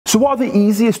So what are the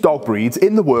easiest dog breeds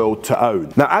in the world to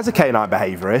own? Now, as a canine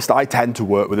behaviourist, I tend to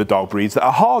work with the dog breeds that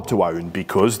are hard to own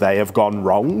because they have gone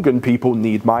wrong and people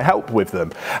need my help with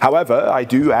them. However, I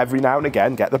do every now and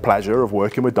again get the pleasure of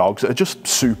working with dogs that are just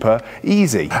super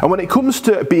easy. And when it comes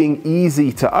to being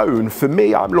easy to own, for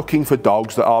me, I'm looking for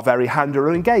dogs that are very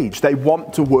handler engaged. They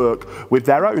want to work with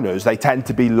their owners. They tend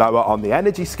to be lower on the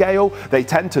energy scale. They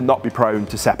tend to not be prone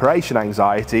to separation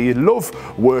anxiety, love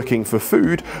working for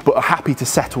food, but are happy to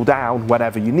settle down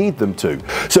whenever you need them to.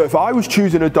 So if I was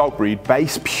choosing a dog breed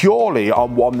based purely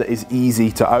on one that is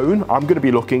easy to own, I'm going to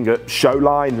be looking at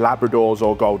showline, Labradors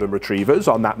or Golden Retrievers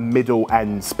on that middle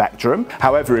end spectrum.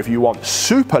 However, if you want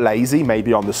super lazy,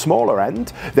 maybe on the smaller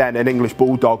end, then an English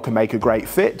Bulldog can make a great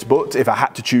fit. But if I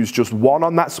had to choose just one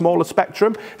on that smaller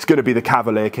spectrum, it's going to be the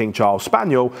Cavalier King Charles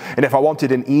Spaniel. And if I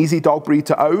wanted an easy dog breed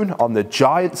to own on the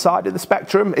giant side of the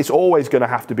spectrum, it's always going to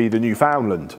have to be the Newfoundland.